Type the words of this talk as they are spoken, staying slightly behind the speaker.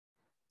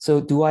So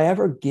do I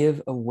ever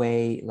give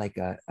away like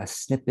a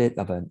snippet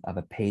of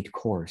a paid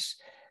course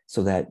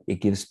so that it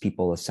gives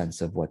people a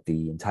sense of what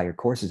the entire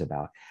course is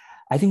about?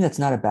 I think that's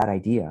not a bad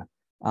idea,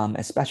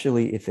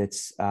 especially if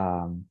it's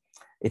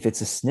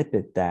a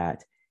snippet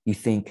that you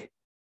think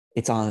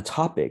it's on a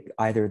topic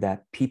either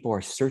that people are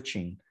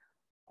searching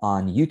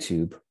on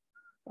YouTube,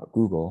 or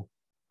Google.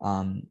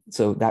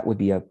 So that would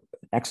be an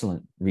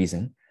excellent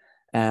reason.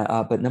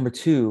 But number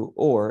two,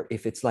 or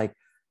if it's like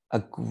a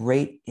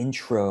great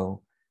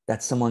intro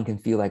that someone can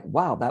feel like,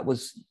 wow, that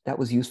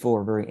was useful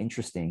or very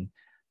interesting,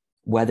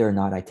 whether or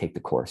not I take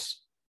the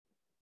course.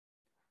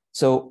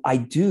 So I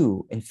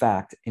do, in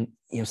fact,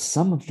 in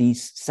some of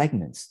these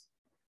segments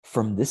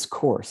from this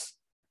course,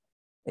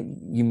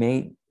 you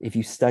may, if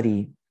you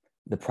study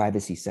the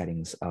privacy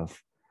settings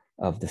of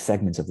the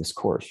segments of this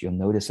course, you'll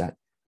notice that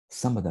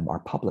some of them are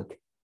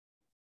public.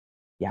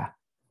 Yeah.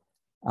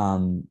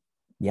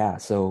 Yeah.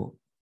 So,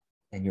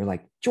 and you're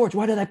like, George,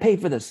 why did I pay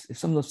for this? If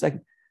some of those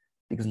segments,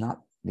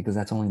 because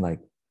that's only like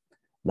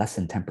less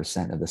than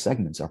 10% of the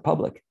segments are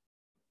public.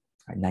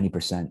 Right?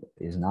 90%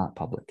 is not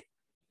public.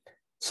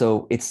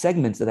 So it's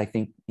segments that I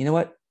think, you know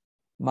what,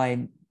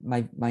 my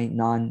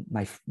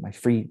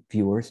free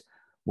viewers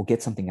will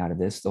get something out of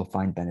this. They'll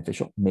find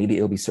beneficial. Maybe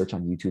it'll be searched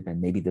on YouTube,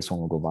 and maybe this one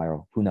will go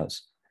viral. Who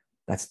knows?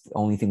 That's the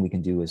only thing we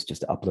can do, is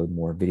just to upload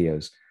more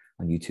videos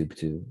on YouTube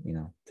to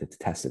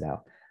test it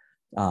out.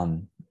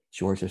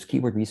 George, there's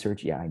keyword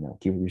research. Yeah, I know.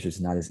 Keyword research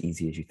is not as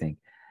easy as you think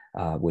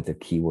with the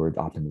keyword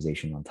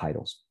optimization on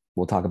titles.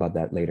 We'll talk about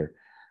that later.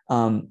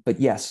 But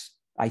yes,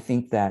 I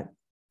think that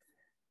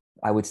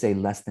I would say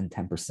less than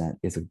 10%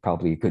 is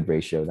probably a good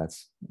ratio.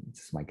 That's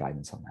my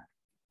guidance on that.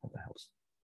 Hope that helps.